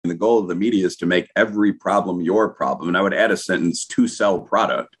goal of the media is to make every problem your problem. And I would add a sentence, to sell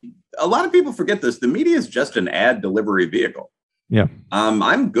product. A lot of people forget this. The media is just an ad delivery vehicle. Yeah.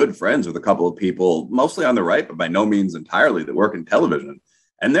 I'm good friends with a couple of people, mostly on the right, but by no means entirely, that work in television.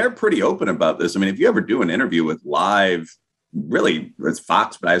 And they're pretty open about this. I mean, if you ever do an interview with live, really, it's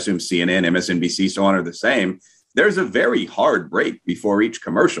Fox, but I assume CNN, MSNBC, so on are the same. There's a very hard break before each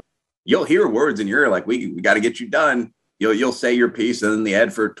commercial. You'll hear words in your ear like, we got to get you done. You'll say your piece, and then the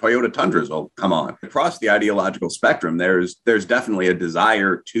ad for Toyota Tundras will come on. Across the ideological spectrum, there's definitely a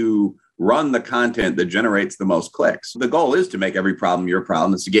desire to run the content that generates the most clicks. The goal is to make every problem your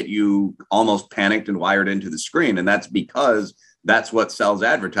problem. Is to get you almost panicked and wired into the screen. And that's because that's what sells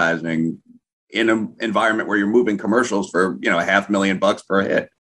advertising in an environment where you're moving commercials for, $500,000 per hit.